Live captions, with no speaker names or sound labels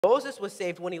Moses was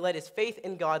saved when he let his faith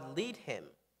in God lead him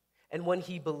and when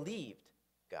he believed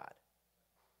God.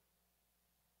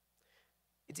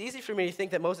 It's easy for me to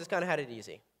think that Moses kind of had it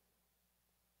easy.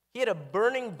 He had a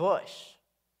burning bush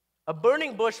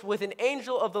with an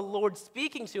angel of the Lord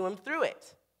speaking to him through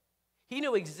it. He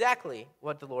knew exactly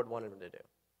what the Lord wanted him to do.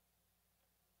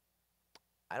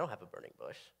 I don't have a burning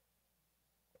bush.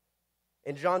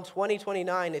 In John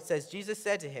 20:29, it says, Jesus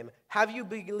said to him, "Have you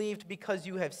believed because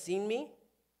you have seen me?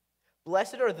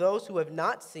 Blessed are those who have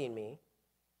not seen me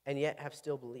and yet have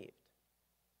still believed."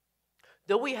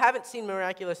 Though we haven't seen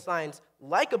miraculous signs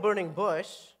like a burning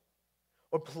bush,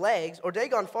 or plagues, or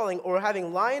Dagon falling, or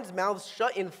having lions' mouths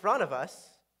shut in front of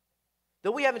us,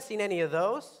 though we haven't seen any of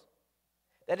those,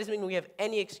 that doesn't mean we have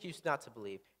any excuse not to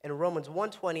believe. In Romans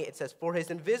 1:20, it says, "For his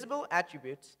invisible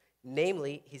attributes,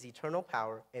 namely his eternal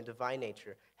power and divine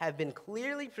nature, have been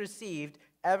clearly perceived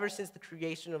ever since the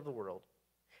creation of the world,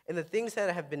 and the things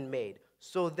that have been made,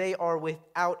 so they are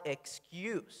without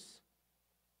excuse."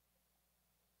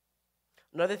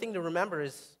 Another thing to remember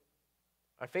is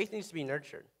our faith needs to be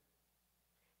nurtured.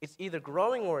 It's either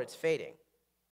growing or it's fading.